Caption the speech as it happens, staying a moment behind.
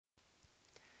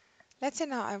Let's say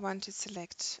now I want to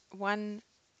select one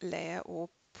layer or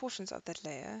portions of that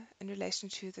layer in relation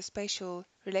to the spatial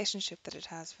relationship that it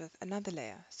has with another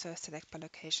layer. So select by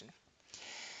location.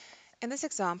 In this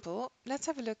example, let's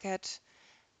have a look at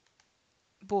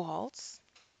boreholes.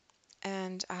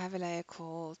 And I have a layer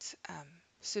called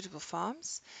suitable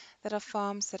farms that are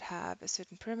farms that have a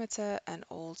certain perimeter and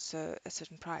also a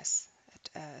certain price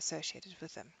associated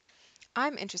with them.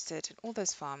 I'm interested in all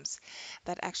those farms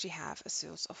that actually have a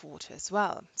source of water as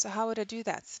well. So how would I do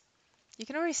that? You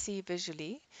can already see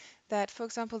visually that, for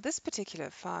example, this particular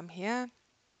farm here,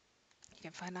 you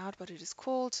can find out what it is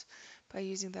called by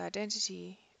using the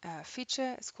identity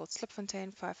feature. It's called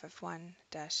Slipfontein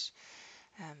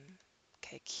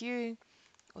 551-KQ,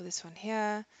 or this one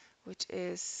here, which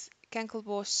is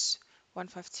Kankelbosch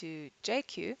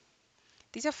 152JQ.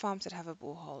 These are farms that have a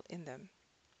borehole in them.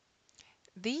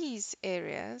 These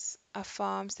areas are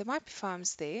farms, there might be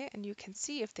farms there, and you can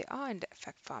see if there are in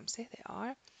fact farms there, they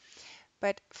are.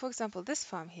 But for example, this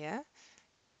farm here,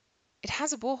 it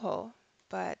has a borehole,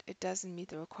 but it doesn't meet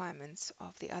the requirements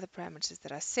of the other parameters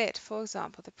that are set. For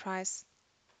example, the price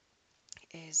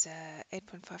is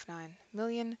 8.59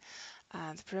 million,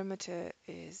 and the perimeter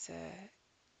is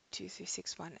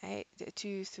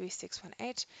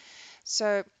 23618.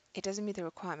 So it doesn't meet the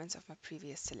requirements of my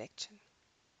previous selection.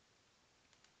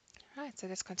 Right, so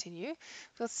let's continue.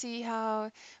 We'll see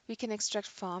how we can extract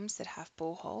farms that have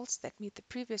boreholes that meet the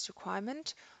previous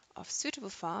requirement of suitable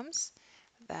farms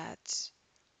that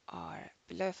are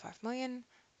below 5 million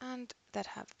and that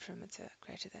have a perimeter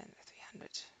greater than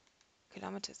 300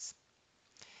 kilometers.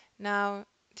 Now,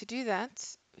 to do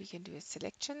that, we can do a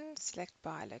selection, select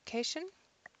by location.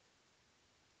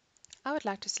 I would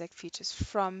like to select features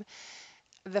from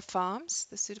the farms,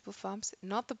 the suitable farms,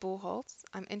 not the boreholes.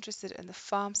 I'm interested in the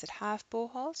farms that have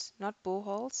boreholes, not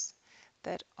boreholes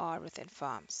that are within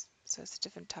farms. So it's a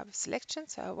different type of selection.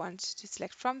 So I want to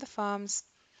select from the farms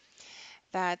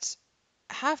that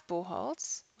have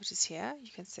boreholes, which is here.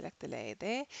 You can select the layer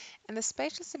there. And the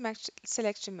spatial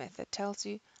selection method tells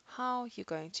you how you're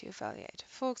going to evaluate.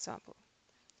 For example,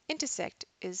 intersect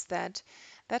is that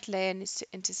layer needs to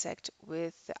intersect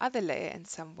with the other layer in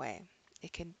some way.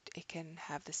 It can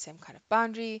have the same kind of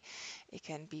boundary, it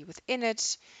can be within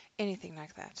it, anything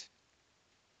like that.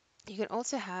 You can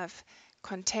also have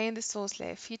contain the source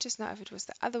layer features. Now, if it was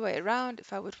the other way around,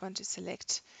 if I would want to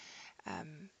select,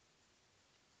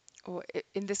 or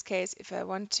in this case, if I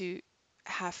want to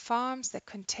have farms that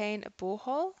contain a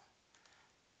borehole,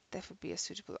 that would be a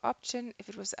suitable option. If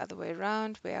it was the other way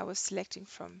around, where I was selecting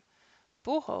from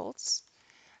boreholes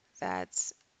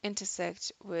that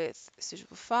intersect with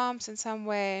suitable farms in some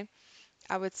way,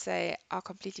 I would say are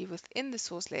completely within the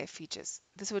source layer features.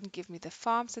 This wouldn't give me the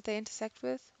farms that they intersect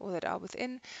with or that are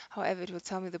within. However, it will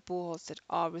tell me the boreholes that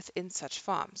are within such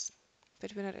farms.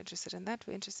 But we're not interested in that.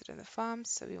 We're interested in the farms.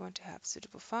 So we want to have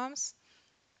suitable farms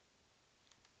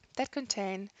that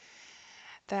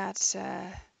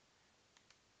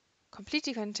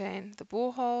completely contain the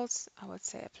boreholes. I would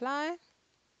say apply.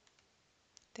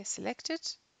 They're selected.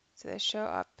 So they show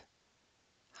up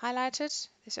highlighted.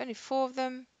 There's only 4 of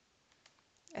them.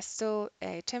 It's still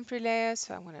a temporary layer,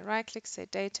 so I'm going to right click, say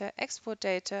data, export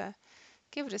data,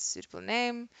 give it a suitable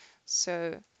name.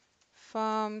 So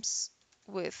farms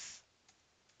with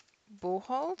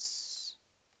boreholes,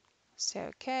 say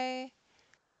OK,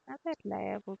 and that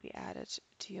layer will be added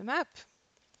to your map.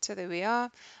 So there we are.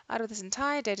 Out of this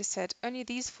entire data set, only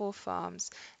these 4 farms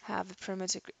have a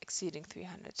perimeter exceeding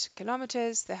 300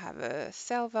 kilometers. They have a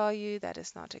cell value that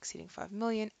is not exceeding 5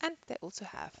 million, and they also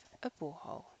have a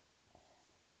borehole.